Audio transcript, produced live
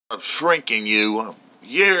of shrinking you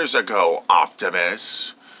years ago,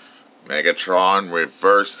 Optimus. Megatron,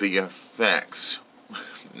 reverse the effects.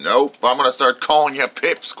 Nope, I'm gonna start calling you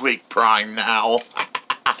Pipsqueak Prime now.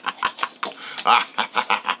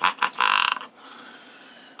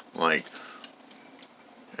 Like,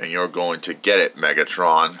 and you're going to get it,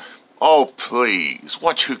 Megatron. Oh, please,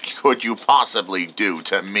 what could you possibly do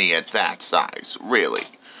to me at that size, really?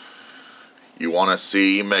 You want to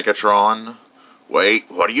see, Megatron? Wait,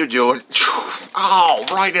 what are you doing? Oh,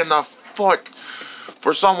 right in the foot.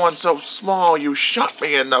 For someone so small, you shot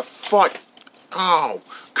me in the foot. Oh,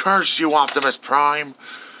 curse you, Optimus Prime.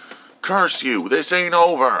 Curse you, this ain't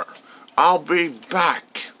over. I'll be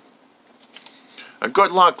back. And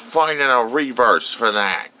good luck finding a reverse for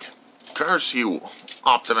that. Curse you,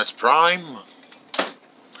 Optimus Prime.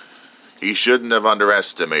 He shouldn't have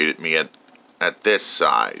underestimated me at this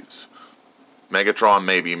size. Megatron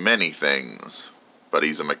may be many things, but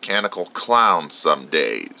he's a mechanical clown some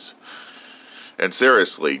days. And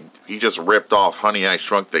seriously, he just ripped off Honey, I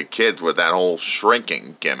Shrunk the Kids with that whole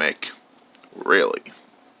shrinking gimmick. Really.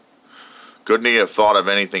 Couldn't he have thought of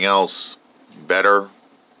anything else better?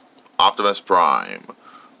 Optimus Prime,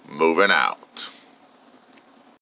 moving out.